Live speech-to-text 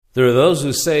There are those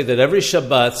who say that every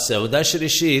Shabbat, Seudah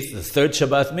Shirishit, the third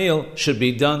Shabbat meal, should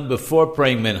be done before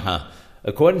praying Minha.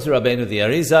 According to Rabbeinu the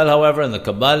Arizal, however, and the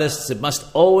Kabbalists, it must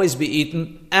always be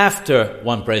eaten after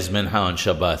one prays Minha on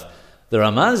Shabbat. The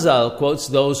Ramazal quotes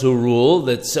those who rule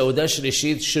that Seudah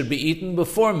Shirishit should be eaten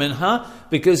before Minha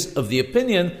because of the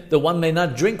opinion that one may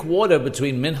not drink water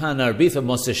between Minha and Arbith of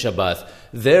Moshe Shabbat.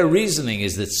 Their reasoning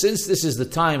is that since this is the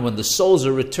time when the souls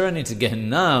are returning to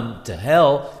Gehenna, to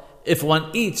hell, if one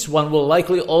eats, one will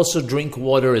likely also drink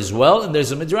water as well. And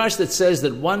there's a midrash that says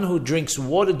that one who drinks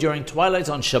water during twilight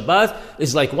on Shabbat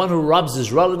is like one who robs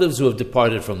his relatives who have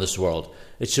departed from this world.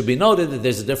 It should be noted that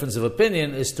there's a difference of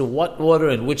opinion as to what water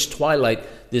and which twilight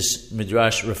this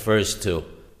midrash refers to.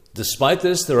 Despite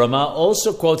this, the Rama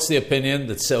also quotes the opinion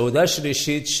that Seudah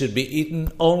Shirishit should be eaten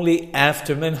only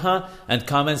after Minha and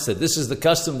comments that this is the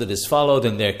custom that is followed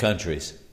in their countries.